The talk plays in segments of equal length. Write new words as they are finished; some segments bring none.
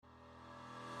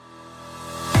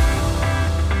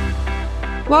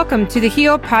Welcome to the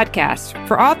Heal Podcast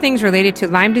for all things related to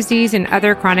Lyme disease and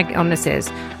other chronic illnesses.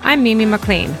 I'm Mimi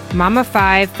McLean, Mom of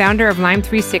 5, founder of Lyme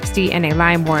 360 and a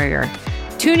Lyme warrior.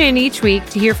 Tune in each week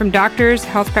to hear from doctors,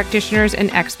 health practitioners,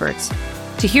 and experts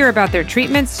to hear about their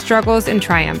treatments, struggles, and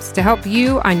triumphs to help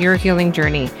you on your healing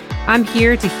journey. I'm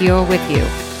here to heal with you.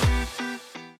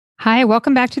 Hi,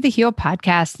 welcome back to the Heal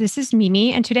Podcast. This is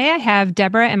Mimi, and today I have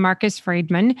Deborah and Marcus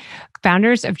Friedman,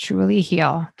 founders of Truly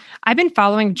Heal. I've been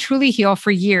following Truly Heal for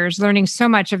years, learning so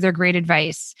much of their great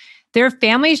advice. Their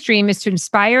family's dream is to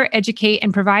inspire, educate,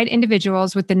 and provide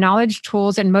individuals with the knowledge,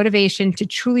 tools, and motivation to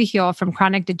truly heal from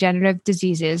chronic degenerative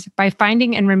diseases by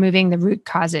finding and removing the root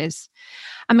causes.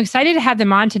 I'm excited to have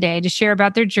them on today to share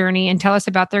about their journey and tell us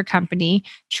about their company,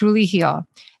 Truly Heal.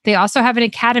 They also have an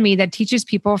academy that teaches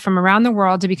people from around the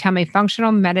world to become a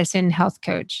functional medicine health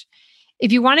coach.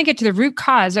 If you want to get to the root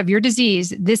cause of your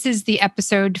disease, this is the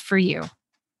episode for you.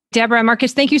 Deborah and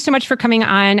Marcus, thank you so much for coming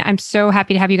on. I'm so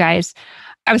happy to have you guys.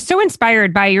 I was so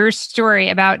inspired by your story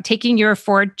about taking your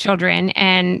 4 children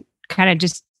and kind of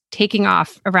just taking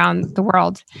off around the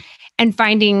world and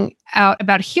finding out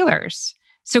about healers.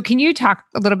 So can you talk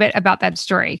a little bit about that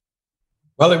story?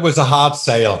 Well, it was a hard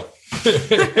sale.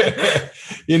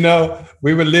 You know,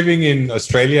 we were living in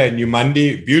Australia, in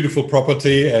Newmundi, beautiful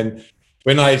property. And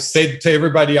when I said to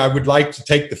everybody, I would like to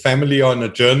take the family on a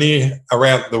journey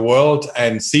around the world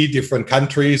and see different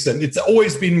countries. And it's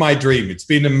always been my dream. It's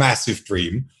been a massive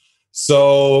dream.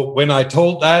 So when I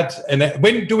told that, and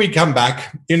when do we come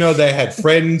back? You know, they had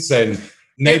friends and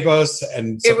neighbors.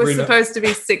 And Sabrina. It was supposed to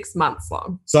be 6 months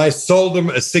long. So I sold them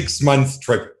a 6-month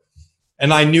trip.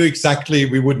 And I knew exactly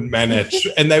we wouldn't manage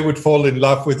and they would fall in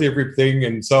love with everything.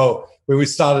 And so when we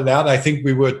started out, I think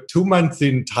we were 2 months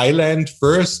in Thailand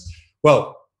first.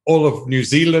 Well, all of New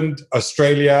Zealand,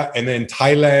 Australia, and then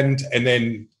Thailand, and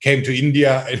then came to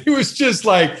India. And it was just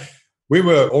like, we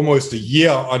were almost a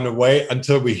year on the way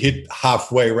until we hit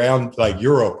halfway around like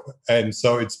Europe. And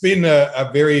so it's been a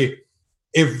very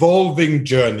evolving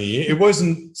journey. It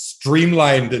wasn't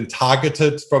streamlined and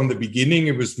targeted from the beginning.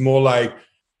 It was more like,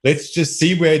 let's just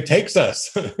see where it takes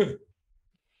us.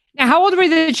 Now, how old were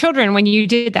the children when you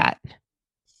did that?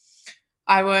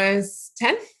 I was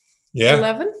 10,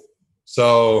 11.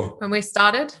 So when we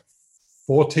started?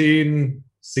 14,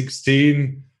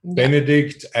 16, yeah.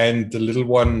 Benedict, and the little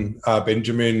one,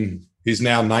 Benjamin, he's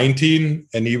now 19,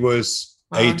 and he was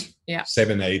 8,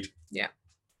 7, 8. Yeah.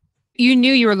 You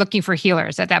knew you were looking for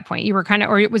healers at that point. You were kind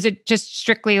of, or was it just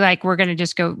strictly like, we're going to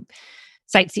just go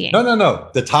sightseeing? No.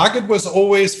 The target was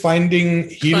always finding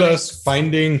healers,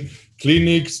 finding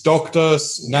clinics,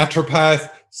 doctors, naturopath,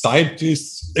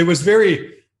 scientists. It was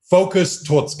very focused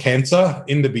towards cancer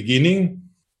in the beginning.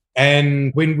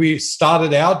 And when we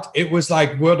started out, it was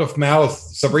like word of mouth.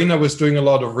 Sabrina was doing a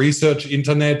lot of research,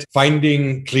 internet,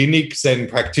 finding clinics and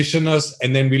practitioners.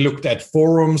 And then we looked at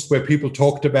forums where people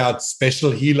talked about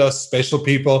special healers, special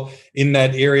people in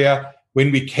that area.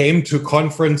 When we came to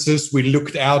conferences, we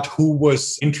looked out who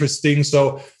was interesting.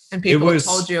 And people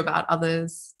told you about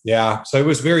others. Yeah. So it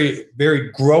was very, very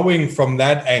growing from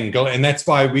that angle. And that's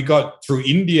why we got through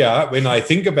India. When I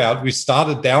think about, we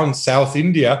started down South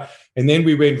India, and then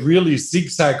we went really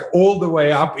zigzag all the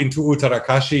way up into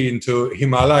Uttarakashi, into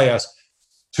Himalayas,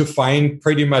 to find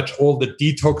pretty much all the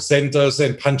detox centers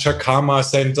and panchakarma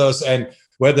centers, and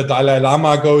where the Dalai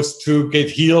Lama goes to get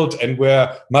healed, and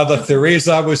where Mother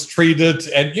Teresa was treated.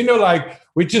 And, you know, like,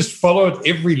 we just followed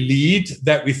every lead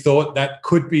that we thought that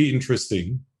could be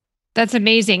interesting. That's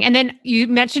amazing. And then you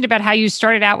mentioned about how you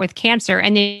started out with cancer,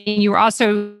 and then you were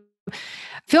also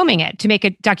filming it to make a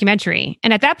documentary.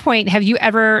 And at that point, have you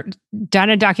ever done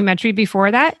a documentary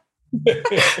before that?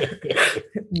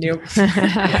 Nope.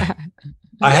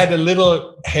 I had a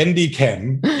little handy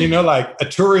cam, you know, like a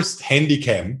tourist handy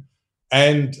cam.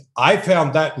 And I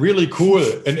found that really cool.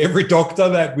 And every doctor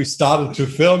that we started to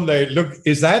film, they look,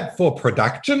 is that for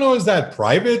production or is that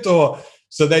private? Or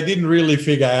so they didn't really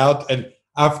figure out. And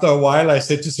after a while, I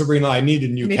said to Sabrina, I need a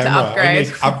new camera. I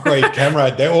need upgrade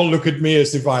camera. They all look at me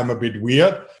as if I'm a bit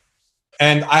weird.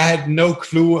 And I had no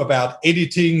clue about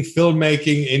editing,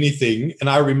 filmmaking, anything. And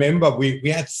I remember we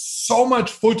had so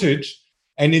much footage.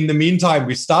 And in the meantime,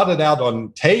 we started out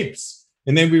on tapes.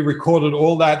 And then we recorded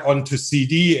all that onto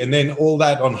CD, and then all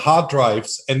that on hard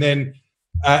drives. And then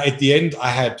at the end, I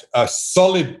had a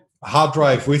solid hard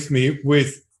drive with me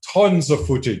with tons of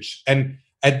footage. And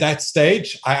at that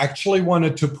stage, I actually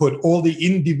wanted to put all the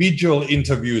individual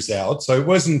interviews out. So it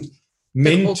wasn't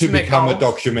meant to become a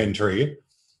documentary.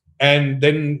 And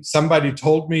then somebody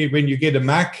told me, when you get a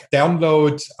Mac,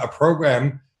 download a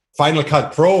program, Final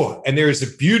Cut Pro, and there is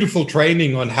a beautiful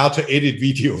training on how to edit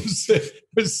videos.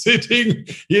 was sitting,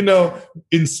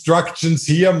 instructions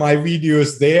here, my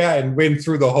videos there, and went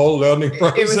through the whole learning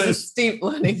process. It was a steep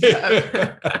learning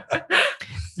curve.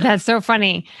 That's so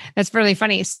funny. That's really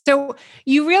funny. So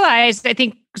you realized, I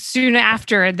think, soon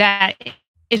after that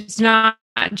it's not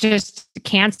just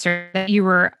cancer that you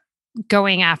were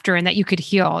going after and that you could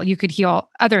heal. You could heal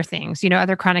other things,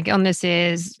 other chronic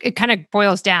illnesses. It kind of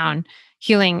boils down,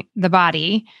 healing the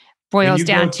body boils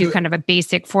down to kind of a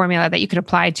basic formula that you could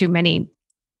apply to many.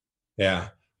 Yeah.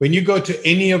 When you go to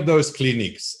any of those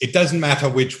clinics, it doesn't matter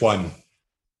which one,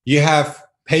 you have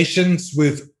patients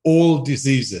with all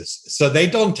diseases. So they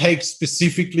don't take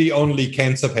specifically only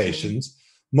cancer patients.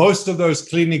 Most of those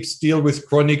clinics deal with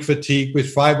chronic fatigue,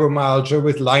 with fibromyalgia,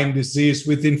 with Lyme disease,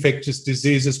 with infectious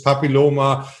diseases,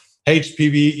 papilloma,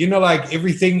 HPV,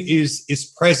 everything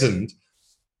is present.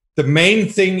 The main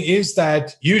thing is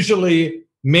that usually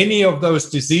many of those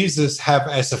diseases have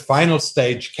as a final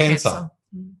stage cancer.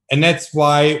 And that's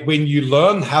why when you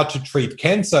learn how to treat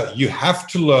cancer, you have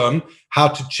to learn how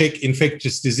to check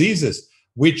infectious diseases,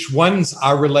 which ones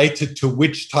are related to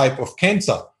which type of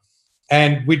cancer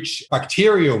and which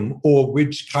bacterium or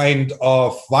which kind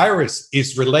of virus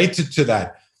is related to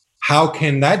that. How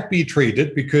can that be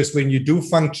treated? Because when you do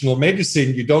functional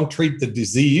medicine, you don't treat the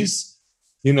disease,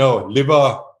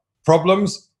 liver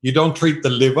problems. You don't treat the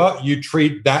liver, you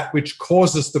treat that which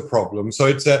causes the problem. So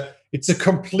it's a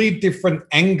complete different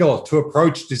angle to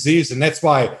approach disease. And that's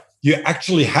why you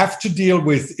actually have to deal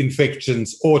with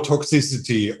infections or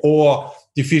toxicity or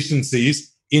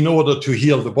deficiencies in order to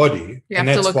heal the body. You have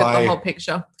to look at the whole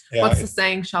picture. Yeah. What's the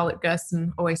saying Charlotte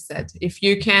Gerson always said? If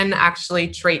you can actually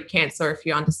treat cancer, if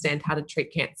you understand how to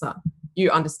treat cancer, you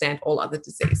understand all other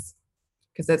disease.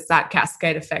 Because it's that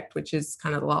cascade effect, which is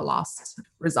kind of the last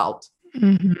result.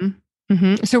 Mm-hmm.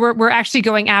 Mm-hmm. So we're actually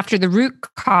going after the root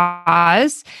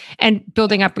cause and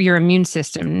building up your immune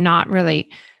system, not really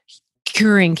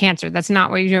curing cancer. That's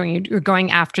not what you're doing. You're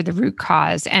going after the root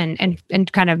cause and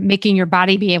kind of making your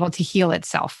body be able to heal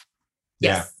itself. Yeah.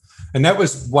 Yes. And that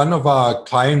was one of our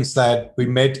clients that we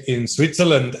met in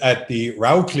Switzerland at the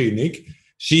Rau Clinic.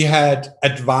 She had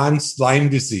advanced Lyme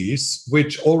disease,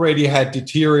 which already had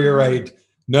deteriorated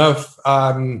nerve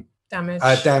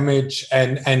damage.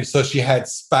 And so she had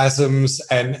spasms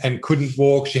and couldn't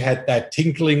walk. She had that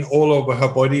tinkling all over her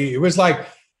body. It was like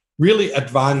really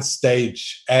advanced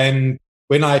stage. And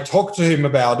when I talked to him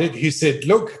about it, he said,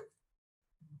 look,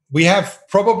 we have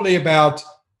probably about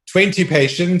 20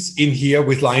 patients in here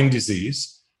with Lyme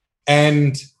disease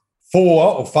and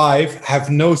 4 or 5 have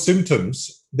no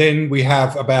symptoms. Then we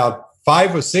have about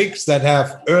 5 or 6 that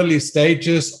have early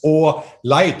stages or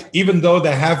light, even though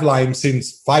they have Lyme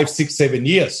since 5, 6, 7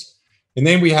 years. And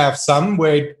then we have some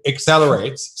where it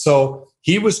accelerates. So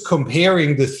he was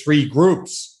comparing the 3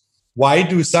 groups. Why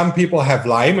do some people have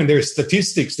Lyme? And there's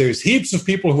statistics. There's heaps of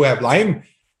people who have Lyme,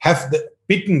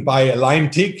 bitten by a Lyme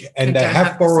tick, and they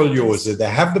have borreliose. They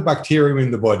have the bacterium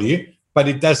in the body, but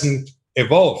it doesn't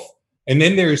evolve. And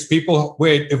then there's people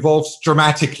where it evolves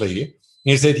dramatically.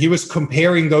 He said he was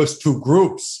comparing those 2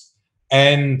 groups,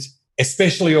 and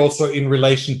especially also in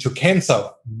relation to cancer.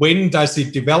 When does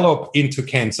it develop into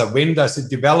cancer? When does it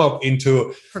develop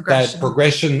into that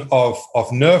progression of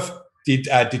nerve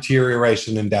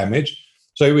deterioration and damage?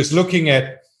 So he was looking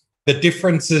at the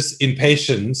differences in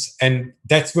patients, and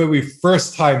that's where we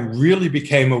first time really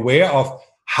became aware of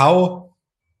how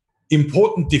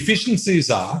important deficiencies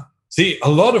are. See, a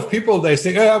lot of people, they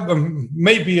say,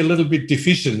 maybe a little bit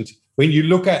deficient. When you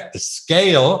look at the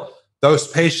scale, those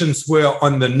patients were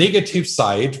on the negative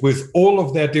side with all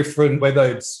of their different, whether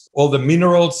it's all the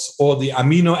minerals or the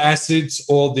amino acids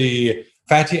or the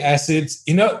fatty acids,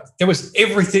 there was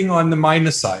everything on the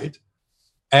minus side.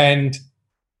 And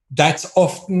that's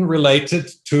often related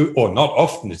to, or not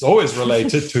often, it's always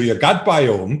related to your gut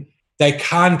biome. They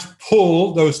can't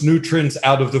pull those nutrients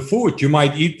out of the food. You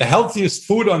might eat the healthiest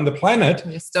food on the planet.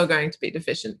 You're still going to be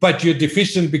deficient. But you're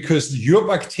deficient because your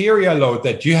bacteria load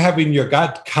that you have in your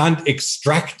gut can't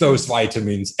extract those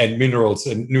vitamins and minerals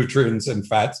and nutrients and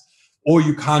fats, or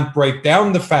you can't break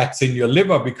down the fats in your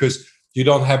liver because you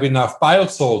don't have enough bile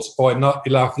salts or not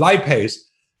enough lipase.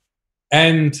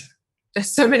 And there's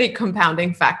so many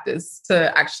compounding factors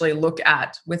to actually look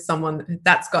at with someone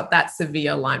that's got that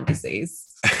severe Lyme disease.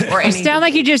 Or you sound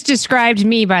like you just described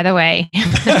me, by the way.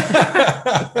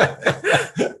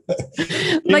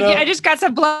 I just got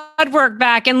some blood work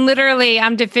back and literally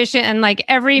I'm deficient in like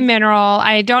every mineral.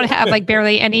 I don't have like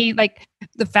barely any like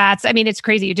the fats. I mean, it's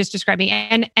crazy. You just described me.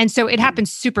 And so it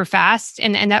happens super fast.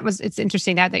 And it's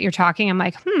interesting that you're talking. I'm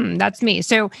like, that's me.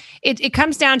 So it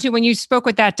comes down to when you spoke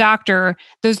with that doctor,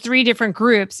 those 3 different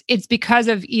groups, it's because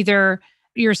of either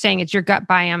you're saying it's your gut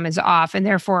biome is off and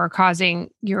therefore causing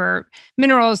your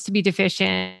minerals to be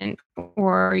deficient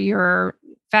or your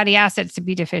fatty acids to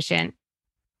be deficient.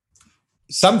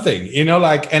 Something,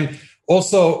 and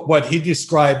also what he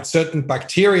described, certain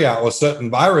bacteria or certain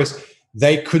virus,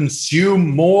 they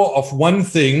consume more of one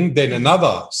thing than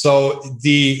another. So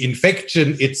the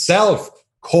infection itself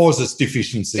causes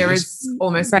deficiencies. There is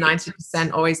almost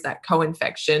 90% always that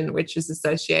co-infection, which is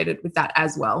associated with that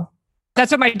as well.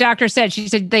 That's what my doctor said. She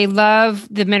said they love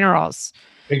the minerals.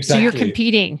 Exactly. So you're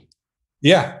competing.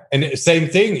 Yeah. And same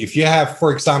thing. If you have,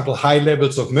 for example, high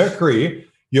levels of mercury,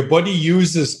 your body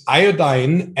uses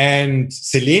iodine and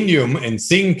selenium and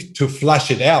zinc to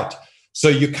flush it out. So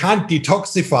you can't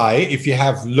detoxify if you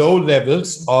have low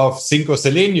levels of zinc or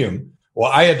selenium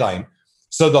or iodine.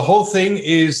 So the whole thing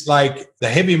is like the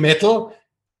heavy metal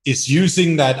is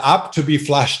using that up to be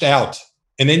flushed out.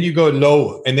 And then you go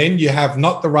low. And then you have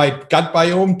not the right gut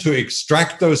biome to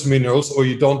extract those minerals, or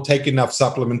you don't take enough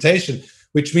supplementation,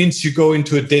 which means you go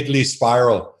into a deadly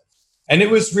spiral. And it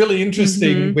was really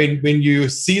interesting when you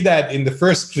see that in the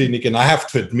first clinic, and I have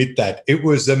to admit that it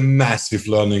was a massive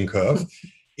learning curve.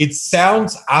 It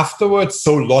sounds afterwards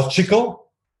so logical,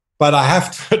 but I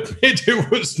have to admit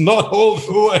it was not all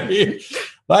the way.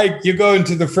 Like you go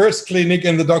into the first clinic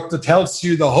and the doctor tells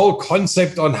you the whole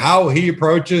concept on how he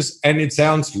approaches, and it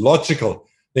sounds logical.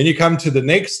 Then you come to the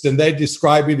next and they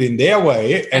describe it in their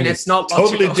way, and it's not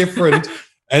totally different.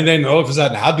 And then all of a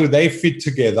sudden, how do they fit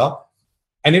together?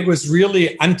 And it was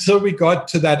really until we got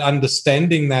to that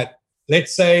understanding that,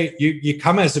 let's say you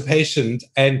come as a patient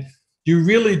and you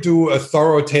really do a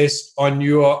thorough test on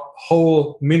your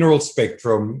whole mineral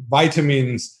spectrum,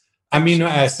 vitamins, amino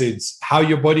acids, how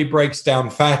your body breaks down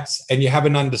fats, and you have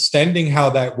an understanding how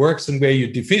that works and where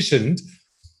you're deficient.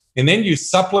 And then you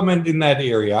supplement in that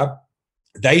area.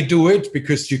 They do it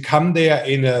because you come there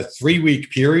in a 3-week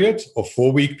period or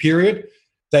 4-week period.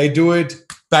 They do it,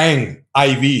 bang,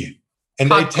 IV. And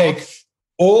they take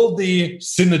all the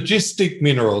synergistic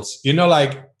minerals,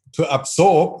 like to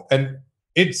absorb, and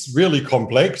it's really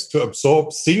complex to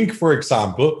absorb zinc, for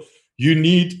example. You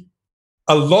need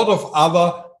a lot of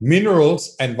other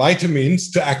minerals and vitamins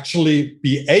to actually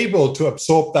be able to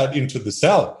absorb that into the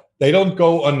cell. They don't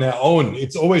go on their own.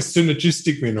 It's always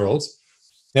synergistic minerals.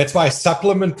 That's why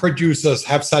supplement producers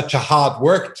have such a hard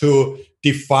work to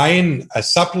define a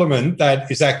supplement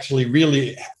that is actually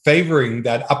really favoring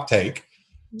that uptake.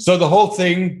 So the whole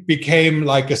thing became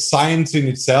like a science in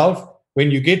itself.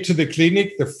 When you get to the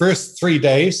clinic, the first 3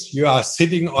 days, you are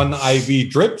sitting on IV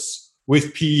drips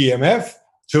with PEMF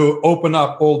to open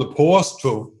up all the pores,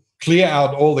 to clear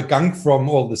out all the gunk from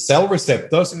all the cell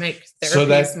receptors. To make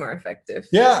therapies more effective.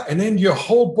 Yeah, and then your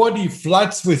whole body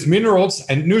floods with minerals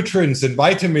and nutrients and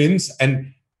vitamins,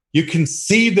 and you can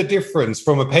see the difference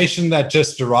from a patient that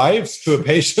just arrives to a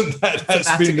patient that has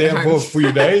been there for a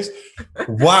few days.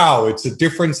 Wow, it's a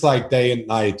difference like day and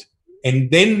night.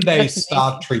 And then they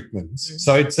start treatments.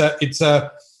 So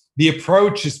the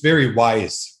approach is very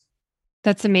wise.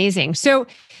 That's amazing. So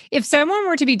if someone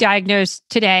were to be diagnosed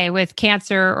today with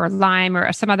cancer or Lyme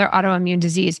or some other autoimmune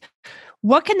disease,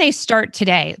 what can they start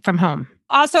today from home?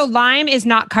 Also, Lyme is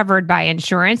not covered by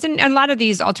insurance, and a lot of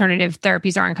these alternative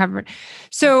therapies aren't covered.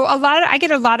 So I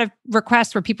get a lot of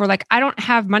requests where people are like, I don't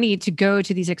have money to go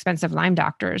to these expensive Lyme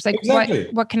doctors. Like, exactly.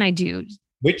 What can I do?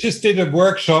 We just did a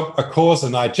workshop, a course,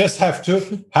 and I just have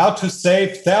how to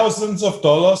save thousands of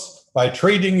dollars by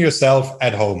treating yourself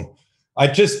at home. I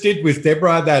just did with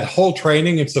Deborah that whole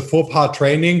training. It's a 4-part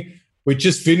training. We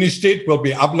just finished it. We'll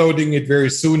be uploading it very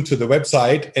soon to the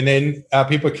website, and then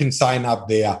people can sign up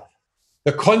there.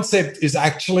 The concept is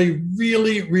actually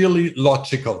really, really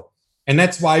logical. And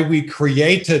that's why we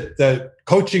created the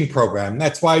coaching program.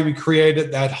 That's why we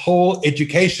created that whole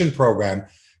education program.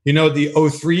 The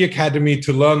O3 Academy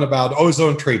to learn about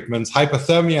ozone treatments,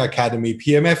 Hypothermia Academy,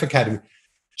 PMF Academy,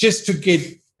 just to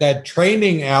get that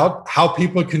training out, how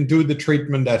people can do the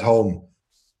treatment at home.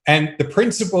 And the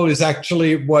principle is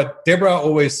actually what Deborah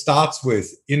always starts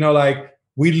with.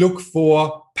 We look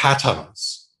for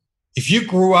patterns. If you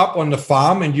grew up on the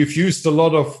farm and you've used a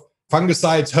lot of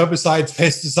fungicides, herbicides,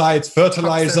 pesticides,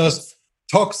 fertilizers,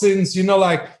 toxins,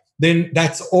 then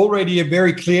that's already a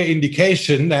very clear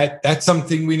indication that that's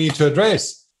something we need to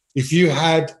address. If you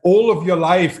had all of your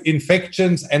life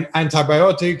infections and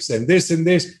antibiotics and this,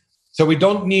 so we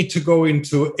don't need to go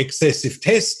into excessive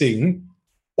testing.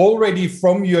 Already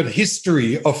from your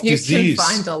history of disease, you can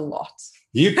find a lot.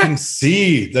 You can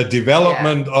see the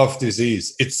development of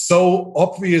disease. It's so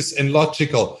obvious and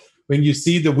logical when you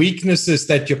see the weaknesses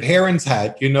that your parents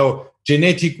had,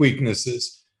 genetic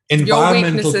weaknesses. environmental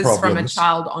your weaknesses problems. From a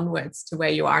child onwards to where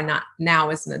you are now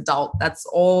as an adult, that's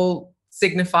all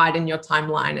signified in your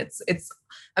timeline. It's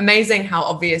amazing how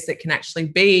obvious it can actually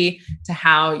be to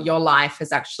how your life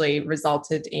has actually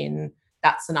resulted in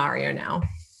that scenario now.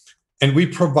 And we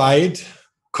provide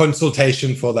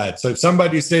consultation for that. So if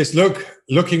somebody says,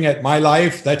 looking at my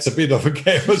life, that's a bit of a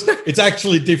chaos, it's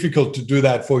actually difficult to do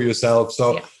that for yourself.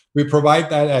 So we provide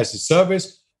that as a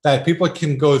service that people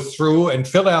can go through and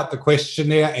fill out the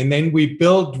questionnaire. And then we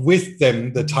build with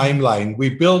them the timeline. We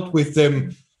build with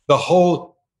them the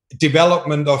whole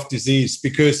development of disease,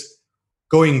 because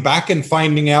going back and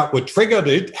finding out what triggered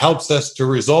it helps us to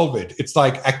resolve it. It's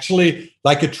actually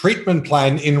like a treatment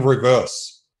plan in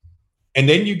reverse. And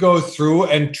then you go through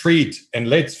and treat. And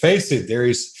let's face it, there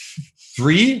is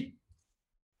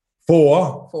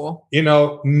four,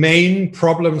 main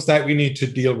problems that we need to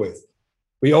deal with.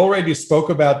 We already spoke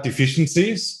about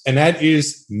deficiencies, and that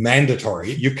is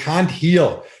mandatory. You can't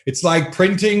heal. It's like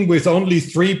printing with only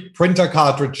 3 printer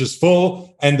cartridges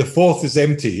full and the 4th is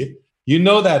empty. You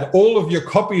know that all of your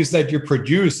copies that you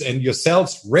produce and your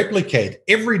cells replicate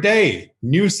every day,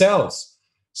 new cells.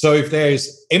 So if there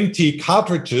is empty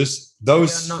cartridges,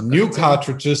 those new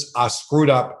cartridges are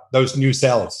screwed up, those new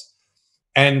cells,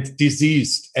 and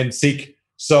diseased and sick.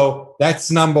 So that's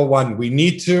number one. We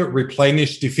need to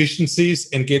replenish deficiencies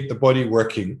and get the body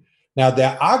working. Now,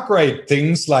 there are great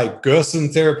things like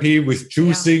Gerson therapy with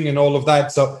juicing and all of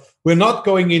that. So we're not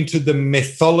going into the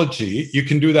methodology. You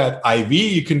can do that IV.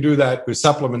 You can do that with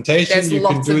supplementation. There's you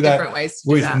lots can do of that different ways to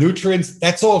with do that. nutrients.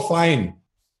 That's all fine.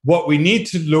 What we need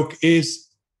to look is,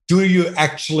 do you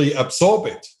actually absorb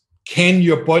it? Can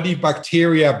your body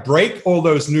bacteria break all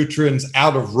those nutrients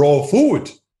out of raw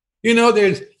food?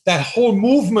 There's that whole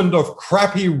movement of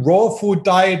crappy raw food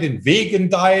diet and vegan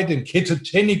diet and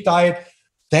ketogenic diet.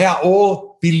 They are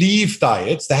all belief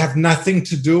diets. They have nothing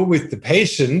to do with the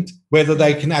patient, whether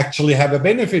they can actually have a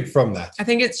benefit from that. I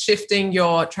think it's shifting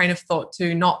your train of thought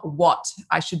to not what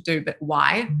I should do, but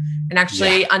why, and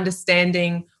actually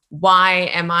understanding, why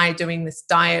am I doing this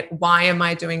diet? Why am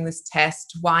I doing this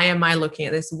test? Why am I looking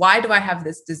at this? Why do I have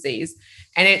this disease?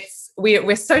 And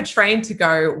we're so trained to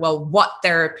go, well, what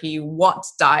therapy, what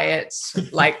diet,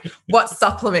 what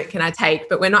supplement can I take?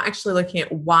 But we're not actually looking at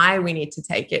why we need to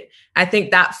take it. I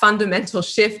think that fundamental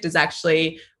shift is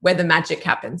actually where the magic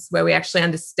happens, where we actually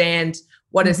understand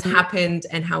what has happened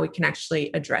and how we can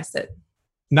actually address it.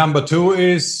 Number 2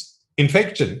 is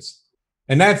infections.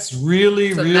 And that's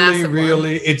really,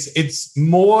 it's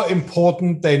more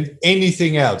important than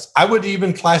anything else. I would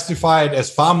even classify it as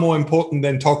far more important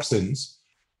than toxins.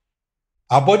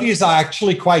 Our bodies are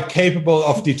actually quite capable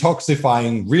of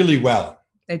detoxifying really well.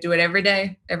 They do it every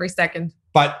day, every second.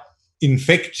 But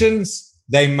infections,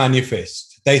 they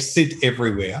manifest. They sit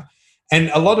everywhere. And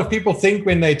a lot of people think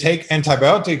when they take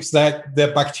antibiotics that the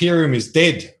bacterium is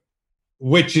dead,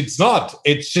 which it's not.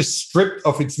 It's just stripped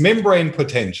of its membrane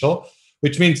potential,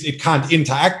 which means it can't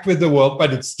interact with the world,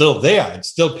 but it's still there. It's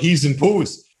still peas and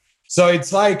poos. So it's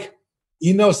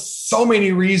so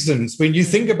many reasons. When you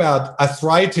think about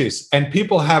arthritis and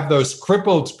people have those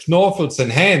crippled knorpels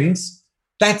and hands,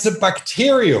 that's a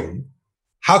bacterium.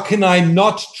 How can I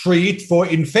not treat for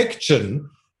infection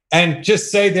and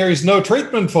just say there is no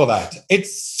treatment for that?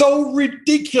 It's so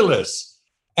ridiculous.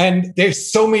 And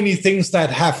there's so many things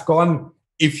that have gone.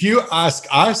 If you ask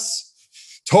us,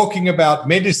 talking about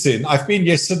medicine, I've been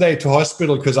yesterday to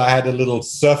hospital because I had a little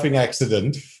surfing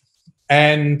accident,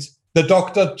 and the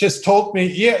doctor just told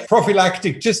me,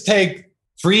 prophylactic, just take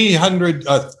 300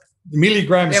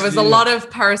 milligrams. There was a lot of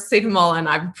paracetamol and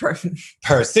ibuprofen.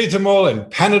 Paracetamol and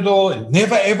Panadol, and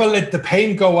never ever let the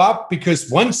pain go up,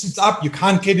 because once it's up, you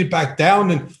can't get it back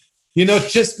down. And,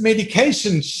 just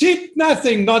medication,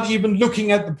 nothing, not even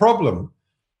looking at the problem.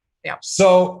 Yeah.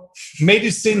 So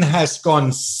medicine has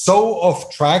gone so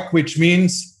off track, which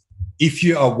means if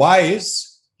you are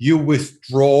wise, you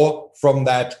withdraw from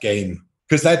that game,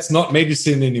 because that's not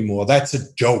medicine anymore. That's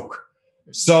a joke.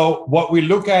 So what we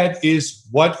look at is,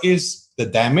 what is the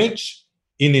damage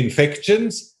in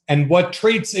infections and what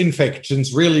treats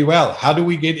infections really well? How do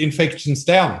we get infections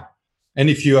down? And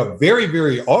if you are very,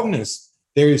 very honest,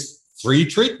 there is 4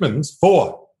 treatments.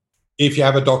 If you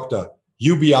have a doctor: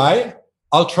 UBI,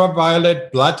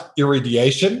 ultraviolet blood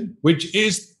irradiation, which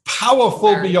is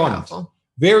powerful beyond.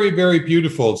 Very, very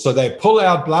beautiful. So they pull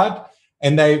out blood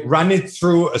and they run it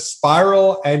through a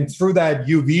spiral and through that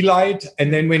UV light.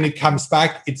 And then when it comes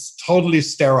back, it's totally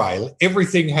sterile.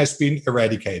 Everything has been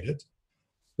eradicated.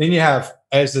 Then you have,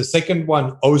 as a second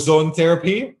one, ozone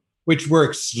therapy, which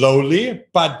works slowly,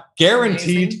 but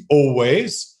guaranteed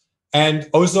always. And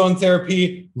ozone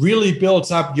therapy really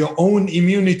builds up your own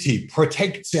immunity,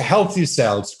 protects your healthy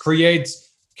cells, creates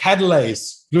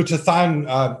catalase, glutathione,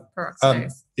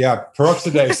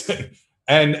 peroxidase,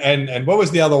 and what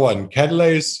was the other one?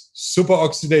 Catalase,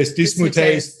 superoxidase,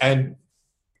 dismutase, and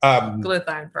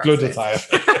glutathione.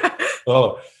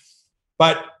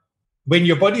 But when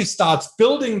your body starts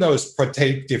building those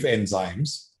protective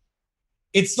enzymes,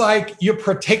 it's like you're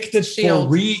protected for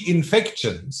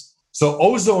reinfections. So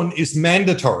ozone is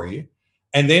mandatory.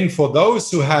 And then for those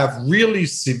who have really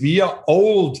severe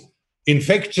old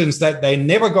infections that they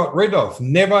never got rid of,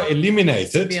 never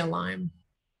eliminated, severe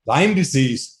Lyme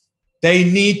disease, they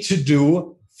need to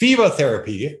do fever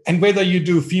therapy. And whether you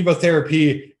do fever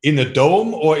therapy in a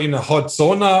dome or in a hot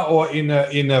sauna or in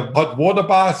a hot water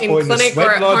bath or in a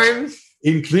sweat lodge,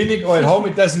 in clinic or at home,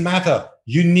 it doesn't matter.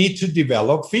 You need to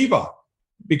develop fever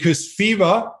because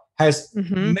fever has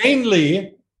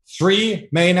mainly 3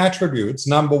 main attributes.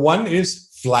 Number 1 is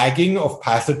flagging of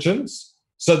pathogens.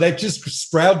 So they just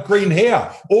sprout green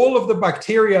hair. All of the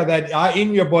bacteria that are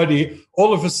in your body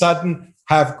all of a sudden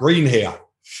have green hair.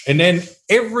 And then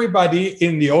everybody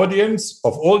in the audience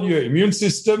of all your immune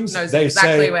systems, they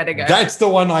say, where to go. That's the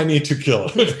one I need to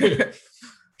kill.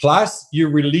 Plus, you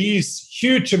release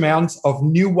huge amounts of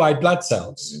new white blood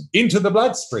cells into the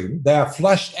bloodstream. They are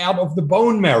flushed out of the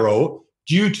bone marrow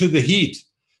due to the heat.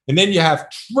 And then you have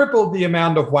triple the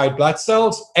amount of white blood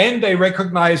cells, and they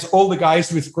recognize all the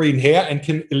guys with green hair and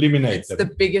can eliminate them. It's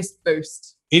the biggest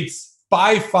boost. It's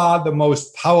by far the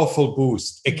most powerful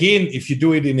boost. Again, if you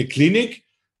do it in a clinic,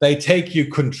 they take you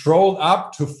controlled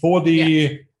up to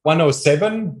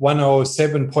 107,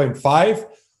 107.5,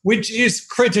 which is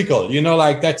critical.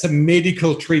 That's a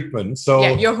medical treatment. So yeah,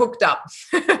 you're hooked up.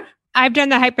 I've done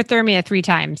the hypothermia 3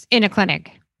 times in a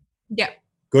clinic. Yeah.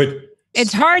 Good.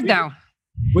 It's hard though.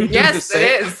 Yes,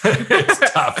 it is.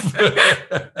 It's tough.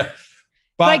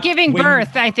 Like giving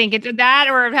birth, I think it's that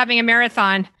or having a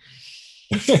marathon.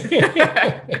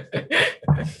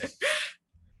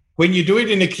 When you do it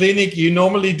in a clinic, you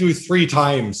normally do 3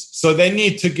 times. So they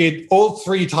need to get all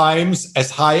 3 times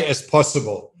as high as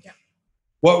possible. Yeah.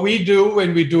 What we do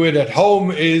when we do it at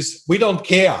home is we don't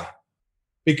care.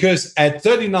 Because at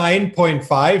 39.5,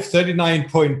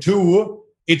 39.2,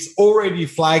 it's already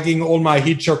flagging all my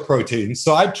heat shock proteins.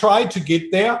 So I try to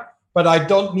get there, but I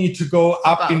don't need to go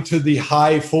up into the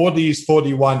high 40s,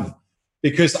 41,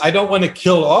 because I don't want to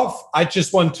kill off. I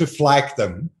just want to flag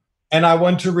them. And I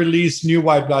want to release new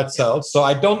white blood cells. So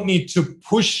I don't need to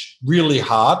push really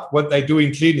hard what they do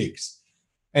in clinics.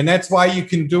 And that's why you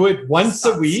can do it once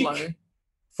a week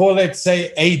for, let's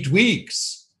say, 8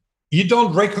 weeks. You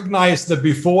don't recognize the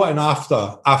before and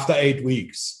after 8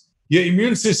 weeks. Your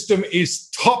immune system is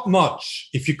top notch.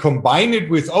 If you combine it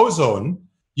with ozone,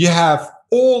 you have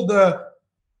all the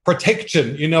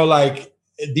protection, like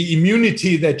the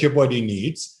immunity that your body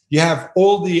needs. You have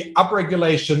all the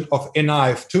upregulation of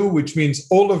NRF2, which means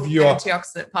all of your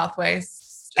antioxidant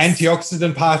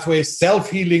pathways,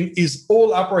 self-healing is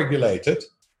all upregulated.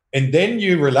 And then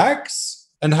you relax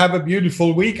and have a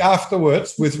beautiful week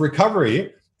afterwards with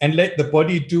recovery and let the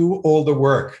body do all the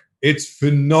work. It's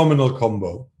phenomenal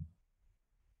combo.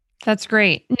 That's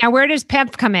great. Now, where does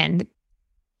PEMF come in?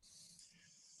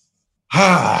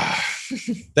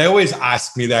 They always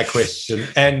ask me that question.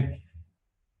 And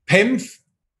PEMF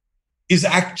is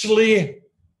actually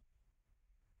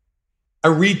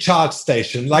a recharge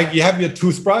station. Like you have your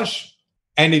toothbrush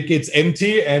and it gets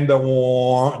empty and the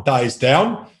dies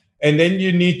down. And then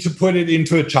you need to put it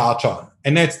into a charger.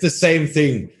 And that's the same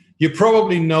thing. You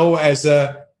probably know as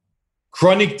a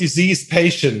chronic disease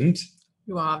patient,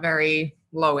 you are very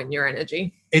low in your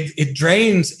energy. It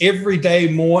drains every day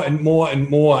more and more and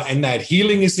more. And that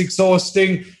healing is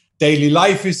exhausting. Daily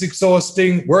life is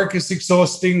exhausting. Work is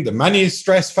exhausting. The money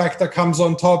stress factor comes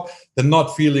on top. The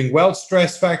not feeling well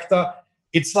stress factor.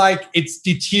 It's like it's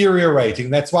deteriorating.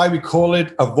 That's why we call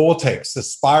it a vortex, a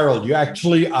spiral. You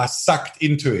actually are sucked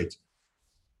into it.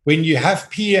 When you have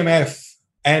PMF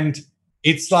and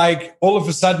it's like all of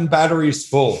a sudden battery is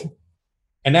full.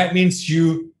 And that means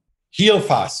you heal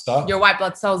faster. Your white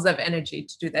blood cells have energy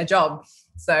to do their job.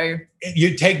 So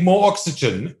you take more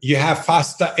oxygen, you have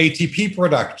faster ATP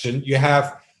production, you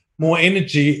have more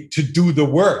energy to do the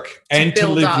work and to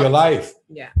live your life.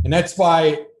 Yeah. And that's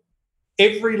why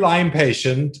every Lyme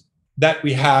patient that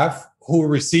we have who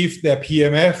received their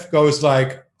PMF goes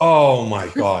like, oh my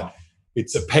God,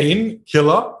 it's a pain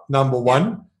killer, number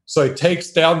 1. So it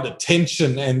takes down the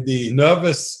tension and the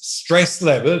nervous stress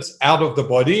levels out of the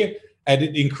body. And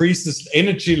it increases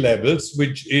energy levels,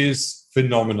 which is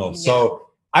phenomenal. Yeah. So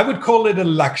I would call it a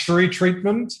luxury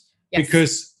treatment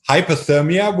because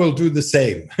hypothermia will do the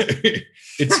same.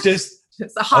 It's just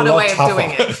it's a harder way of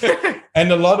doing it.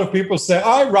 And a lot of people say,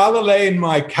 I'd rather lay in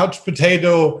my couch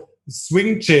potato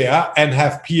swing chair and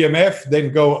have PMF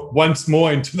than go once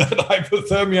more into that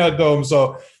hypothermia dome.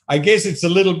 So I guess it's a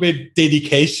little bit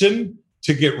dedication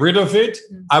to get rid of it.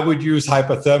 I would use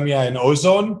hypothermia and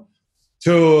ozone.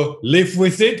 To live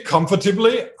with it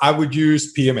comfortably, I would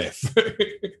use PMF.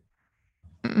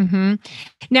 Mm-hmm.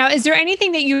 Now, is there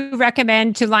anything that you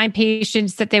recommend to Lyme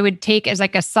patients that they would take as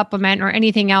like a supplement or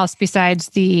anything else besides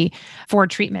the 4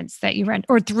 treatments that you run,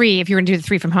 or 3 if you're going to do the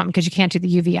 3 from home, because you can't do the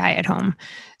UVI at home?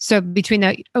 So between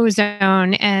the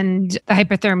ozone and the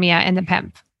hypothermia and the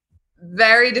PEMF.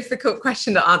 Very difficult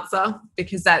question to answer,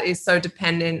 because that is so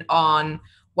dependent on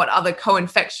what other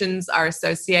co-infections are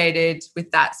associated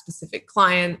with that specific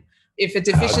client. If a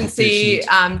deficiency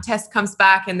test comes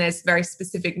back and there's very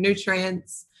specific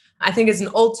nutrients, I think as an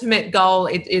ultimate goal,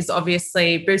 it is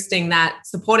obviously boosting that,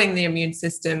 supporting the immune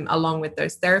system along with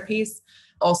those therapies,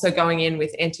 also going in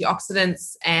with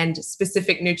antioxidants and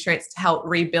specific nutrients to help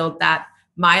rebuild that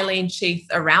myelin sheath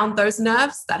around those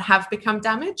nerves that have become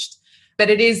damaged. But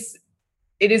it is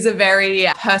a very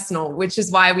personal, which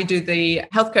is why we do the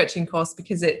health coaching course,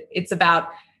 because it's about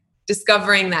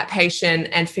discovering that patient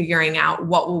and figuring out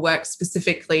what will work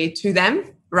specifically to them,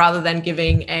 rather than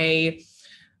giving a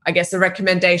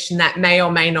recommendation that may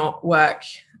or may not work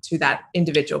to that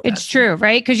individual person. It's true,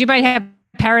 right? Because you might have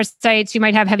parasites, you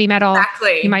might have heavy metal,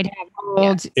 exactly. You might have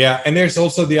mold. Yeah, and there's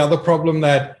also the other problem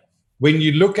that when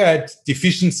you look at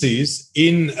deficiencies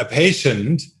in a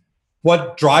patient,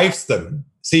 what drives them?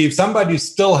 See, if somebody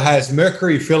still has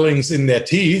mercury fillings in their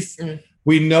teeth,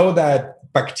 we know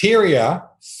that bacteria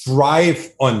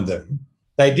thrive on them.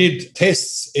 They did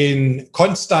tests in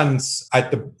Konstanz at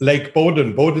the Lake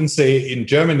Bodensee in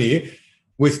Germany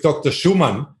with Dr.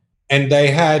 Schumann, and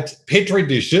they had Petri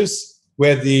dishes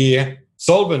where the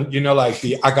solvent, like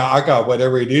the agar-agar,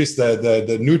 whatever it is,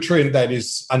 the nutrient that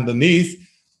is underneath,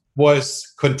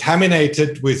 was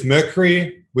contaminated with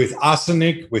mercury, with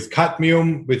arsenic, with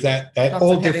cadmium, with that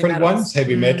all different ones,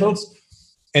 heavy metals.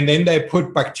 And then they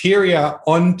put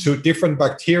different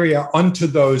bacteria onto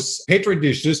those Petri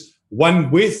dishes,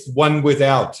 one with, one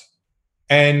without.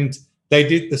 And they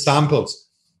did the samples.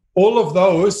 All of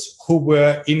those who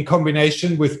were in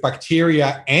combination with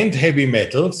bacteria and heavy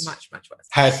metals much worse,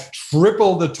 had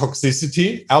triple the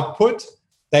toxicity output.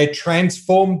 They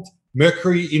transformed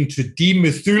mercury into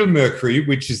dimethylmercury,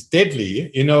 which is deadly.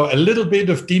 A little bit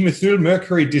of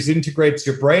dimethylmercury disintegrates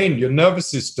your brain, your nervous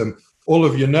system, all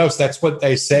of your nerves. That's what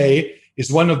they say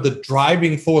is one of the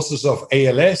driving forces of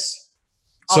ALS.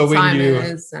 So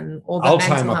Alzheimer's and all the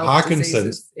Alzheimer's,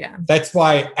 Parkinson's. Yeah. That's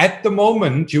why at the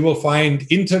moment you will find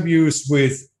interviews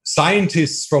with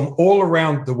scientists from all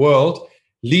around the world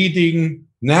leading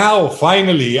now,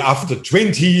 finally, after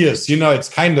 20 years. It's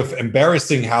kind of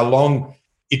embarrassing how long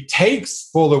it takes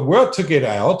for the word to get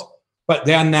out, but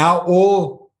they are now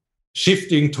all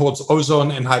shifting towards ozone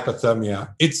and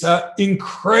hypothermia. It's an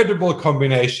incredible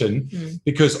combination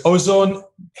because ozone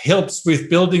helps with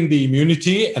building the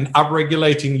immunity and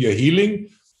upregulating your healing,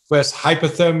 whereas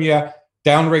hypothermia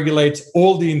downregulates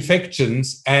all the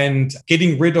infections and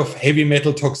getting rid of heavy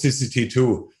metal toxicity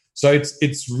too. So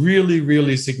it's really,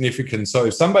 really significant. So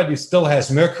if somebody still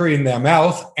has mercury in their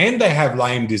mouth and they have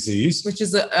Lyme disease, which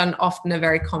is often a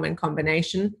very common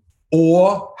combination,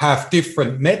 or have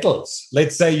different metals,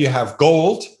 let's say you have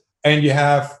gold and you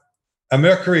have a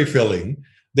mercury filling,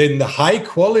 then the high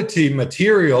quality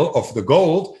material of the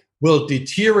gold will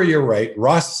deteriorate,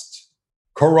 rust,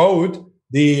 corrode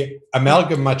the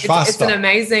amalgam much faster. It's an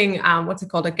amazing,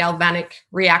 a galvanic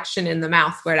reaction in the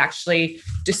mouth where it actually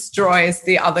destroys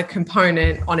the other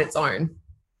component on its own.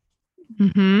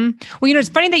 Mm-hmm. Well, it's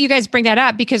funny that you guys bring that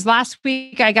up because last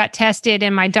week I got tested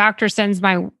and my doctor sends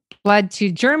my blood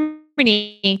to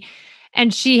Germany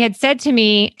and she had said to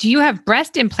me, "Do you have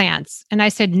breast implants?" And I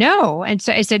said, "No." And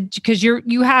so I said, "Because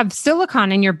you have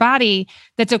silicone in your body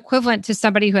that's equivalent to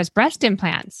somebody who has breast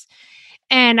implants."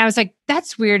 And I was like,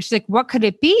 "That's weird." She's like, "What could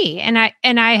it be?" And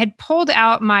I had pulled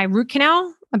out my root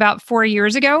canal about 4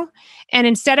 years ago. And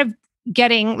instead of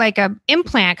getting like a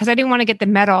implant, because I didn't want to get the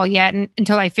metal yet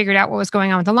until I figured out what was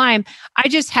going on with the Lyme, I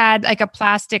just had like a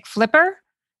plastic flipper,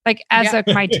 like as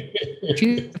my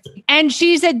tooth. And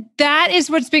she said, that is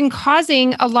what's been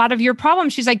causing a lot of your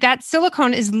problems. She's like, that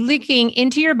silicone is leaking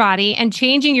into your body and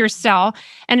changing your cell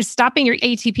and it's stopping your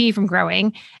ATP from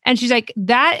growing. And she's like,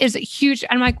 that is huge.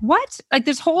 I'm like, what? Like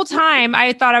this whole time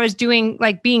I thought I was doing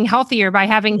like being healthier by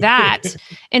having that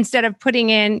instead of putting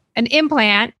in an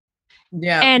implant.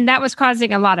 Yeah. And that was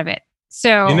causing a lot of it.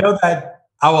 So that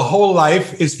our whole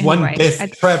life is one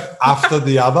death trap after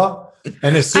the other.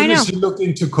 And as soon as you look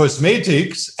into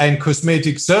cosmetics and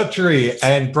cosmetic surgery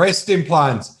and breast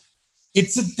implants,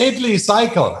 it's a deadly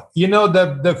cycle. You know,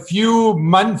 the few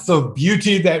months of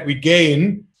beauty that we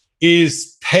gain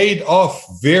is paid off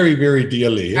very, very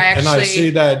dearly. And I see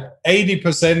that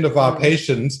 80% of our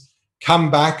patients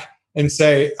come back and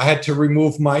say, I had to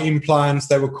remove my implants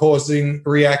that were causing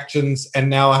reactions, and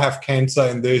now I have cancer.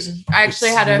 And I actually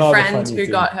had a friend who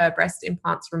got her breast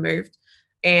implants removed,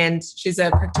 and she's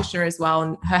a practitioner as well,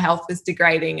 and her health is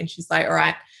degrading. And she's like, all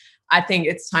right, I think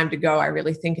it's time to go. I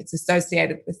really think it's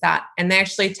associated with that. And they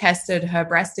actually tested her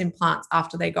breast implants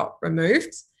after they got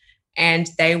removed, and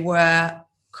they were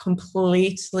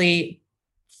completely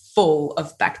full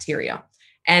of bacteria.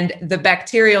 And the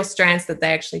bacterial strands that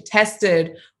they actually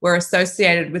tested were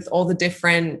associated with all the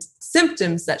different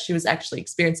symptoms that she was actually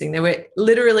experiencing. They were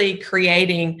literally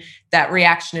creating that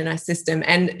reaction in her system.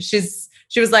 And she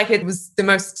was like, it was the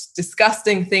most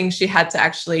disgusting thing she had to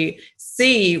actually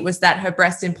see, was that her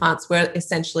breast implants were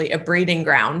essentially a breeding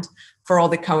ground for all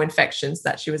the co-infections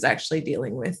that she was actually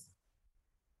dealing with.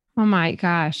 Oh my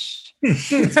gosh.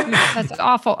 That's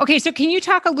awful. Okay. So can you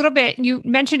talk a little bit, you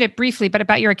mentioned it briefly, but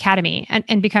about your academy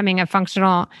and becoming a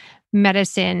functional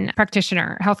medicine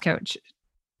practitioner, health coach?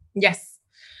 Yes.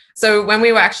 So when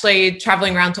we were actually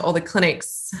traveling around to all the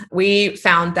clinics, we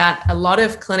found that a lot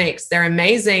of clinics, they're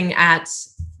amazing at,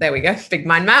 there we go, big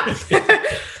mind map.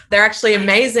 They're actually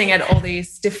amazing at all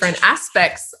these different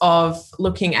aspects of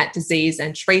looking at disease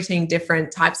and treating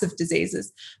different types of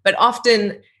diseases. But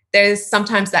often there's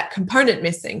sometimes that component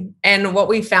missing. And what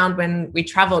we found when we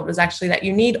traveled was actually that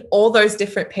you need all those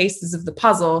different pieces of the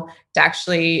puzzle to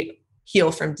actually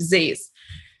heal from disease.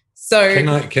 So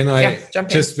can I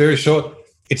just very short?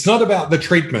 It's not about the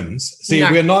treatments. See,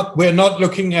 No. we're not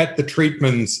looking at the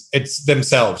treatments it's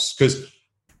themselves, because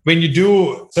when you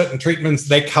do certain treatments,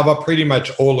 they cover pretty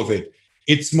much all of it.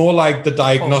 It's more like the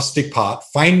diagnostic part,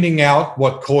 finding out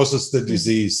what causes the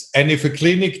disease. And if a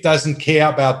clinic doesn't care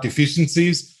about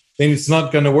deficiencies, then it's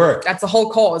not going to work. That's a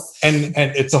whole cause. And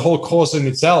it's a whole cause in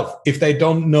itself. If they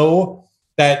don't know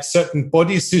that certain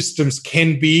body systems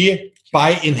can be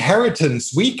by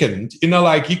inheritance weakened, you know,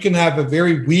 like you can have a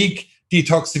very weak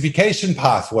detoxification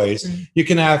pathways. You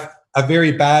can have a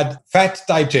very bad fat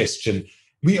digestion.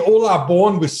 We all are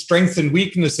born with strength and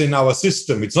weakness in our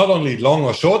system. It's not only long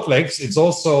or short legs. It's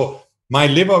also my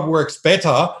liver works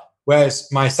better,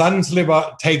 whereas my son's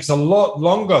liver takes a lot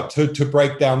longer to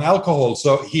break down alcohol.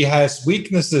 So he has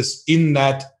weaknesses in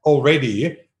that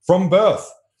already from birth.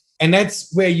 And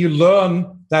that's where you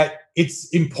learn that it's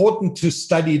important to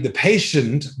study the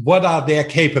patient. What are their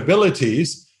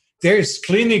capabilities? There's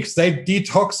clinics, they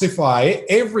detoxify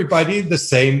everybody the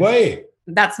same way.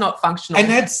 That's not functional. And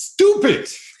that's stupid.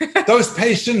 Those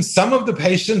patients, some of the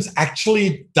patients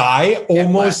actually die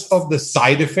almost of the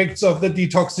side effects of the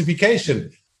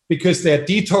detoxification, because their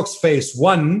detox phase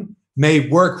 1 may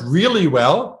work really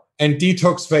well and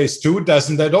detox phase 2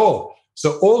 doesn't at all.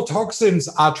 So all toxins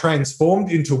are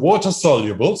transformed into water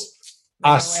solubles,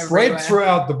 are spread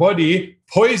throughout the body,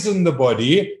 poison the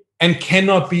body, and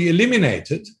cannot be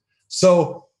eliminated.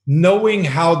 So knowing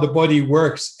how the body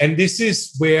works, and this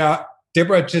is where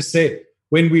Deborah just said,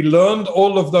 when we learned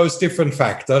all of those different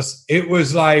factors, it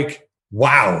was like,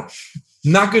 wow,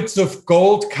 nuggets of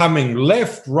gold coming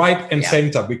left, right, and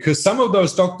center, because some of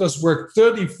those doctors worked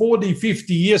 30, 40,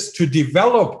 50 years to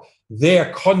develop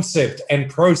their concept and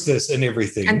process and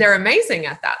everything. And they're amazing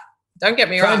at that. Don't get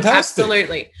me wrong. Fantastic.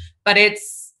 Absolutely. But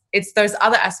it's those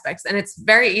other aspects. And it's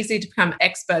very easy to become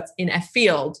experts in a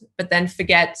field, but then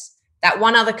forget that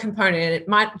one other component. It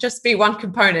might just be one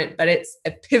component, but it's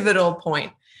a pivotal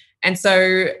point. And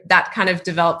so that kind of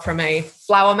developed from a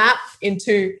flower map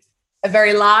into a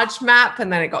very large map,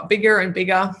 and then it got bigger and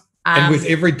bigger. And with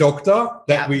every doctor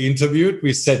that we interviewed,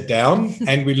 we sat down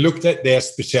and we looked at their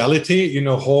specialty, you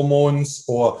know, hormones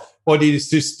or body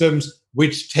systems,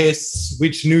 which tests,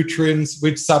 which nutrients,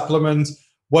 which supplements,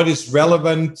 what is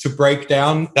relevant to break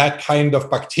down that kind of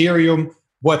bacterium,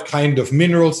 what kind of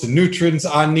minerals and nutrients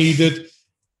are needed.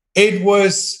 It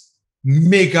was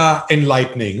mega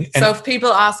enlightening. And so if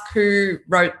people ask who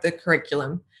wrote the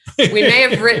curriculum, we may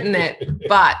have written it,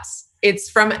 but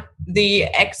it's from the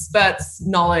experts'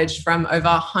 knowledge from over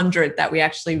 100 that we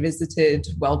actually visited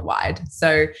worldwide.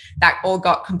 So that all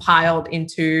got compiled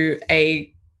into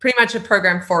pretty much a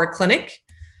program for a clinic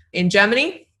in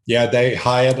Germany. Yeah, they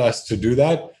hired us to do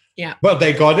that. Yeah. Well,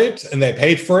 they got it and they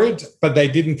paid for it, but they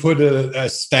didn't put a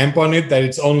stamp on it that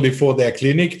it's only for their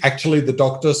clinic. Actually, the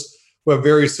doctors were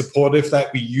very supportive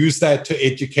that we use that to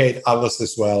educate others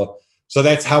as well. So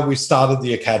that's how we started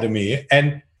the academy.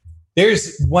 And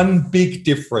there's one big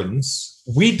difference.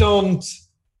 We don't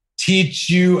teach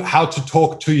you how to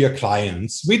talk to your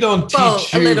clients. We don't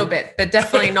teach you... a little bit, but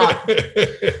definitely not.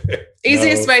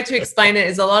 Easiest way to explain it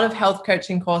is a lot of health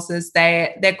coaching courses,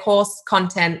 their course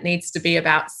content needs to be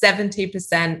about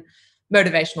 70%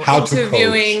 motivational,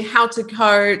 interviewing, how to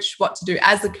coach, what to do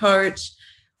as a coach.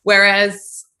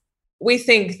 Whereas we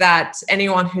think that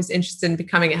anyone who's interested in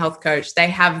becoming a health coach, they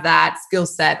have that skill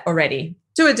set already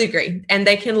to a degree, and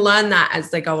they can learn that as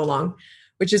they go along,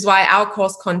 which is why our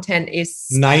course content is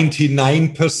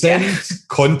 99%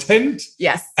 content.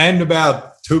 Yes. And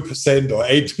about 2% or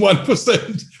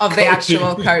 81% of the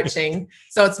actual coaching.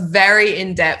 So it's very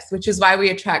in-depth, which is why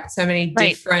we attract so many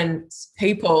different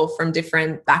people from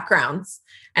different backgrounds.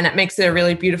 And it makes it a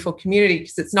really beautiful community,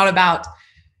 because it's not about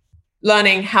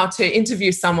learning how to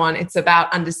interview someone. It's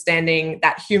about understanding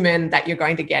that human that you're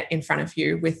going to get in front of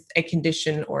you with a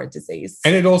condition or a disease.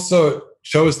 And it also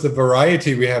shows the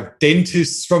variety. We have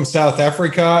dentists from South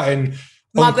Africa and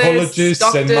oncologists,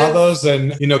 doctors, and mothers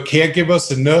and,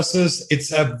 caregivers and nurses.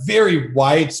 It's a very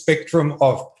wide spectrum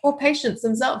of... Or patients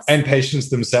themselves. And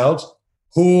patients themselves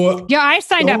who... Yeah, I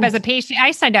signed up as a patient. I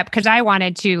signed up because I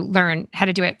wanted to learn how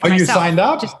to do it for myself. You signed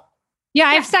up?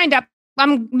 I've signed up.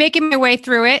 I'm making my way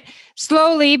through it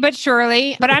slowly but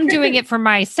surely, but I'm doing it for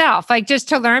myself, like just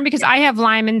to learn, because I have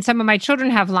Lyme and some of my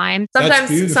children have Lyme.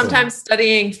 Sometimes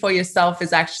studying for yourself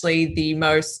is actually the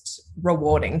most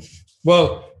rewarding.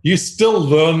 Well, you still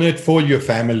learn it for your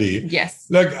family. Yes.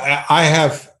 Look, I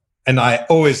have, and I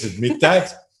always admit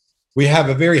that, we have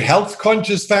a very health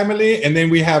conscious family, and then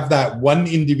we have that one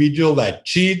individual that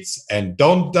cheats and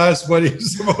does what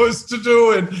he's supposed to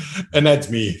do, and that's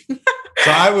me. So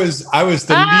I was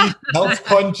the least health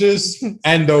conscious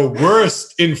and the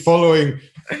worst in following.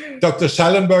 Dr.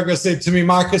 Schallenberger said to me,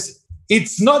 Marcus,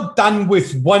 it's not done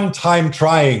with one time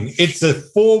trying. It's a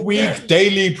 4-week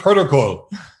daily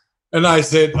protocol. And I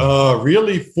said,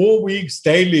 really? 4 weeks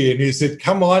daily? And he said,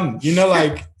 come on,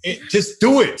 just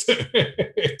do it.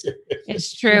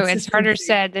 It's true. It's harder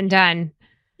said than done.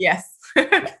 Yes.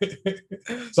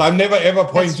 So I'm never ever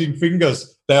pointing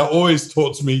fingers. They're always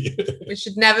towards me. We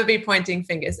should never be pointing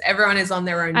fingers. Everyone is on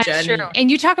their own journey. True.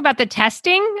 And you talk about the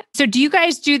testing. So do you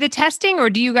guys do the testing, or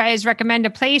do you guys recommend a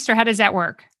place, or how does that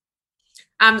work?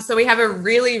 So we have a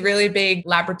really, really big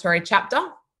laboratory chapter.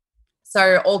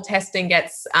 So all testing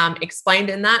gets explained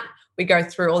in that. We go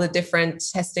through all the different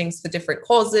testings for different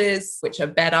causes, which are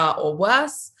better or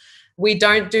worse. We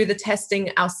don't do the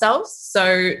testing ourselves.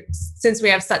 So since we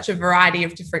have such a variety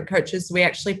of different coaches, we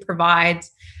actually provide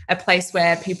a place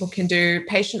where people can do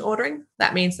patient ordering.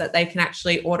 That means that they can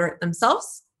actually order it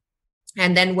themselves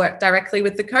and then work directly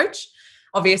with the coach.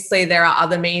 Obviously, there are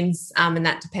other means, and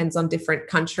that depends on different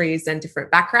countries and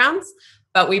different backgrounds.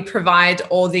 But we provide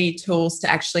all the tools to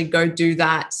actually go do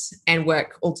that and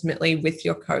work ultimately with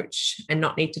your coach and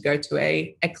not need to go to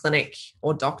a clinic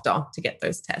or doctor to get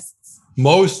those tests.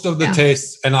 Most of the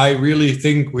tests, and I really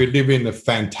think we live in a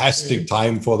fantastic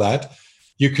time for that.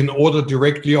 You can order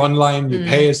directly online, you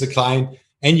pay as a client,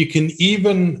 and you can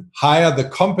even hire the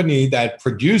company that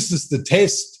produces the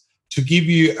test to give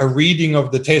you a reading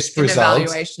of the test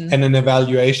results and an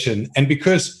evaluation. And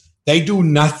because they do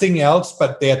nothing else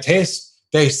but their test,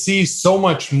 they see so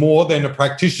much more than a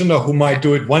practitioner who might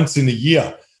do it once in a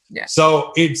year. Yeah.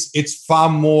 So it's far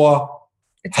more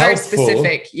helpful, very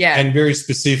specific, and very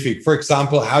specific. For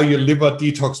example, how your liver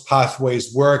detox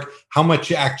pathways work, how much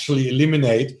you actually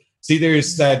eliminate. See, there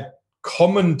is that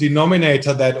common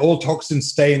denominator that all toxins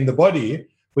stay in the body.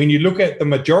 When you look at the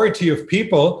majority of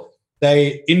people,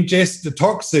 they ingest the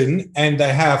toxin and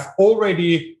they have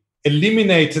already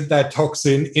eliminated that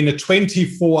toxin in a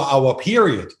 24-hour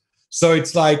period. So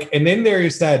it's like, and then there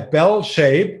is that bell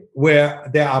shape where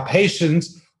there are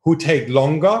patients who take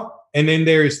longer, and then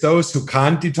there is those who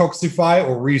can't detoxify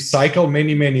or recycle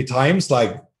many, many times,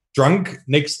 like drunk,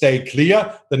 next day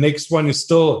clear, the next one is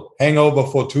still hangover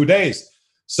for 2 days.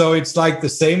 So it's like the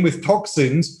same with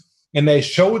toxins, and they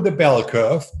show the bell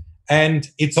curve, and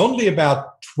it's only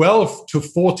about 12 to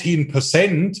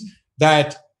 14%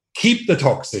 that keep the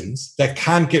toxins, that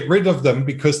can't get rid of them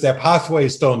because their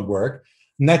pathways don't work.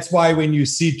 And that's why when you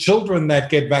see children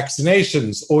that get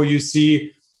vaccinations, or you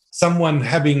see someone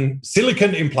having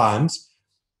silicone implants,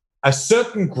 a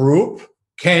certain group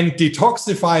can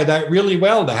detoxify that really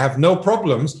well. They have no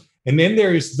problems. And then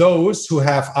there is those who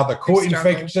have other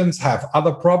co-infections, have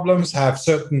other problems, have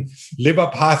certain liver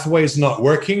pathways not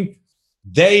working.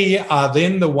 They are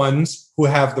then the ones who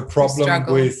have the problem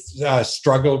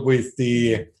struggle with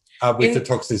the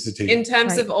toxicity. In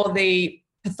terms of all the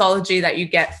pathology that you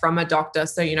get from a doctor.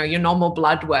 So, your normal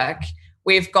blood work,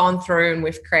 we've gone through and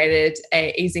we've created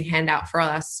an easy handout for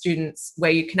our students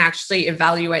where you can actually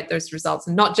evaluate those results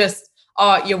and not just,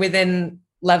 you're within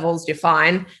levels, you're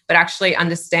fine, but actually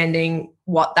understanding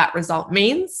what that result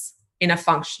means in a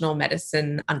functional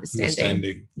medicine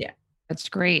understanding. Yeah. That's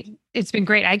great. It's been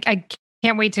great. I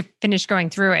can't wait to finish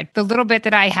going through it. The little bit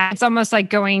that I had, it's almost like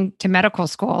going to medical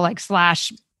school, like /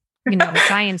 science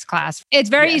class. It's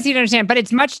very easy to understand, but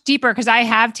it's much deeper because I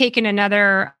have taken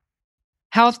another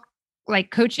health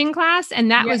coaching class,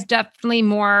 and that was definitely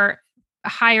more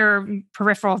higher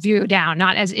peripheral view down,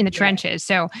 not as in the trenches.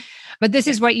 So, but this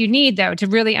is what you need though, to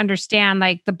really understand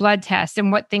the blood tests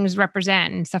and what things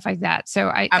represent and stuff like that. So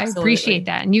I appreciate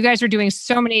that. And you guys are doing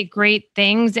so many great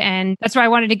things. And that's why I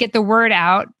wanted to get the word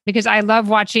out, because I love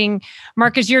watching,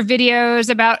 Marcus, your videos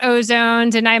about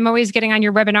ozones, and I'm always getting on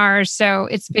your webinars. So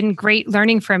it's been great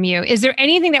learning from you. Is there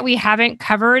anything that we haven't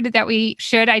covered that we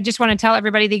should? I just want to tell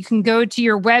everybody that you can go to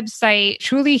your website,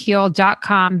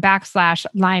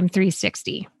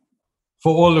 trulyheal.com/Lyme360.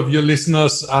 For all of your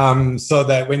listeners, so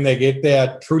that when they get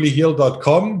there,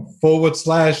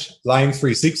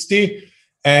 trulyheal.com/Lyme360.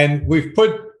 And we've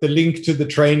put the link to the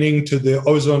training, to the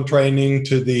ozone training,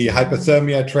 to the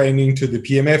hypothermia training, to the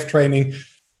PMF training,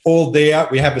 all there.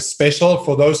 We have a special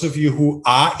for those of you who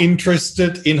are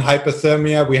interested in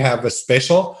hypothermia. We have a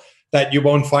special that you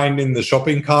won't find in the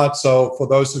shopping cart. So for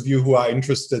those of you who are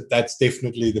interested, that's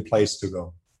definitely the place to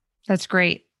go. That's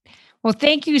great. Well,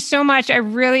 thank you so much. I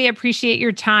really appreciate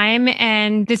your time,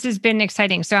 and this has been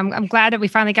exciting. So I'm glad that we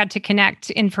finally got to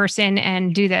connect in person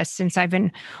and do this, since I've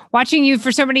been watching you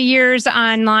for so many years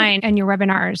online and your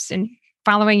webinars and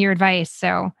following your advice.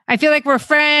 So I feel like we're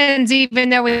friends, even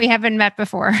though we haven't met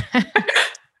before.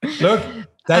 Look,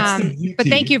 that's the beauty. But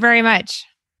thank you very much.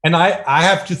 And I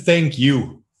have to thank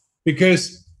you,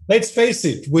 because let's face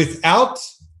it, without,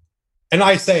 and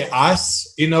I say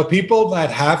us, people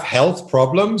that have health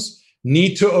problems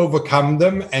need to overcome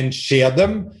them and share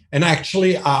them, and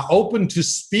actually are open to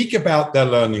speak about their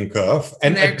learning curve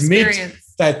and admit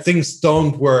that things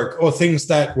don't work or things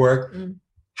that work.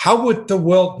 How would the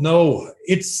world know?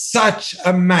 It's such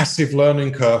a massive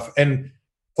learning curve. And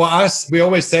for us, we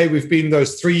always say we've been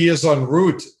those 3 years en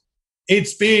route.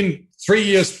 It's been 3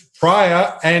 years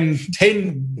prior and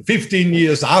 10, 15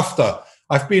 years after.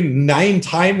 I've been 9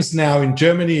 times now in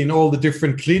Germany in all the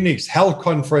different clinics, health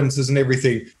conferences and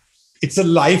everything. It's a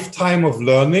lifetime of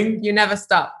learning. You never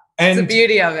stop. And it's the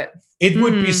beauty of it. It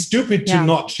would be stupid to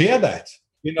not share that,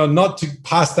 not to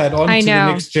pass that on to the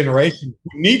next generation who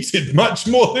needs it much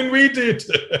more than we did.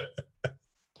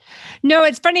 No,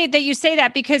 it's funny that you say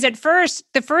that, because at first,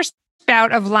 the first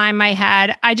bout of Lyme I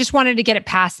had, I just wanted to get it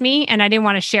past me and I didn't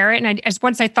want to share it. And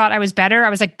once I thought I was better, I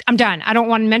was like, I'm done. I don't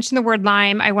want to mention the word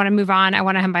Lyme. I want to move on. I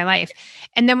want to have my life.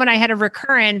 And then when I had a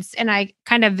recurrence, and I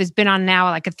kind of has been on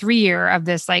now a 3-year of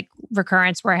this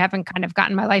recurrence where I haven't kind of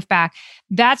gotten my life back,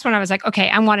 that's when I was like, okay,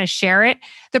 I want to share it.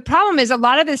 The problem is a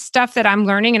lot of this stuff that I'm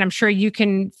learning, and I'm sure you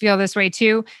can feel this way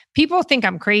too, people think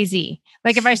I'm crazy.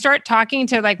 If I start talking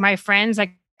to my friends,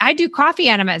 I do coffee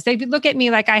enemas. They look at me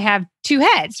like I have 2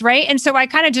 heads, right? And so I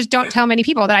kind of just don't tell many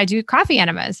people that I do coffee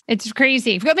enemas. It's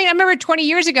crazy. I remember 20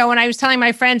 years ago when I was telling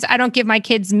my friends, I don't give my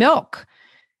kids milk.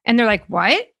 And they're like,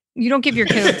 what? You don't give your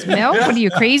kids milk? What are you,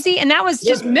 crazy? And that was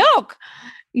just milk,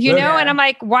 And I'm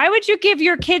like, why would you give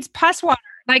your kids pus water?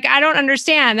 I don't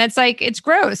understand. That's it's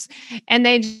gross. And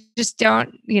they just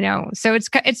don't, so it's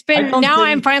been, now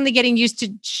I'm finally getting used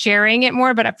to sharing it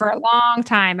more, but for a long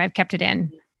time, I've kept it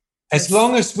in. As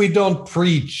long as we don't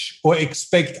preach or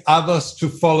expect others to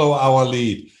follow our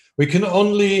lead, we can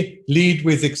only lead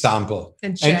with example.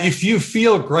 And if you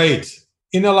feel great,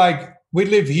 we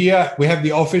live here, we have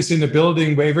the office in a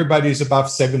building where everybody's above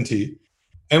 70.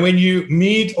 And when you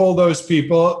meet all those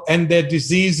people and their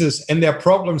diseases and their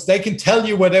problems, they can tell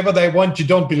you whatever they want. You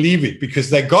don't believe it because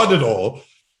they got it all.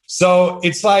 So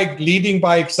it's like leading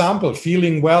by example,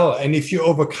 feeling well. And if you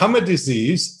overcome a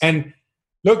disease, and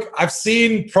look, I've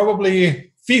seen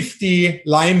probably 50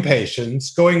 Lyme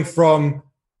patients going from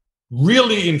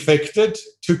really infected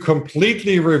to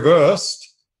completely reversed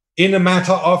in a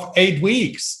matter of 8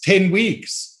 weeks, 10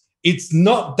 weeks. It's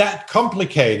not that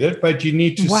complicated, but you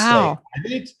need to stay at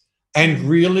it and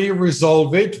really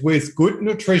resolve it with good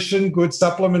nutrition, good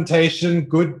supplementation,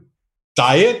 good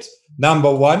diet,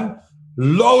 number one.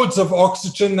 Loads of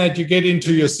oxygen that you get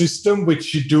into your system,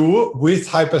 which you do with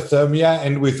hypothermia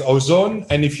and with ozone.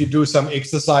 And if you do some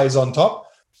exercise on top,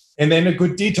 and then a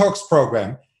good detox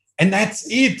program. And that's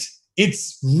it.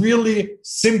 It's really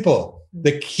simple.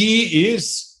 The key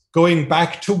is going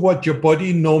back to what your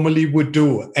body normally would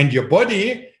do. And your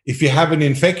body If you have an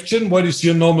infection, what is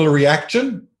your normal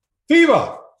reaction?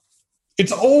 Fever.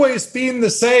 It's always been the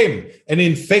same. An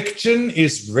infection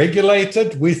is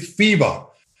regulated with fever.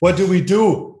 What do we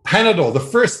do? Panadol. The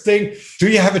first thing, do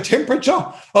you have a temperature?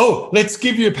 Oh, let's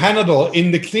give you Panadol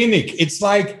in the clinic. It's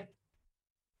like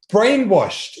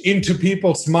brainwashed into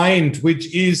people's mind,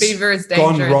 which is fever is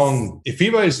gone dangerous. wrong.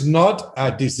 Fever is not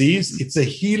a disease. It's a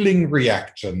healing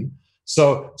reaction.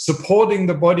 So supporting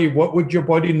the body, what would your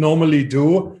body normally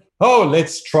do? Oh,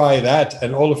 let's try that.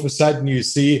 And all of a sudden you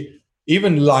see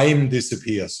even Lyme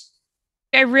disappears.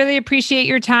 I really appreciate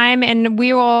your time, and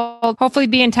we will hopefully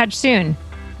be in touch soon.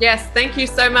 Yes, thank you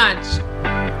so much.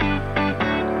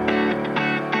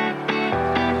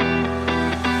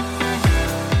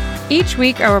 Each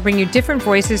week, I will bring you different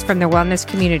voices from the wellness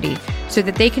community so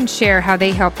that they can share how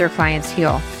they help their clients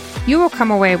heal. You will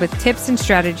come away with tips and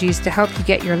strategies to help you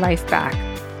get your life back.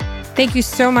 Thank you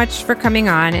so much for coming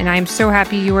on, and I'm so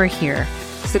happy you are here.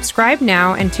 Subscribe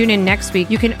now and tune in next week.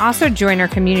 You can also join our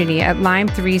community at Lyme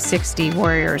 360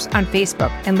 Warriors on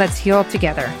Facebook, and let's heal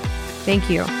together. Thank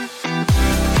you.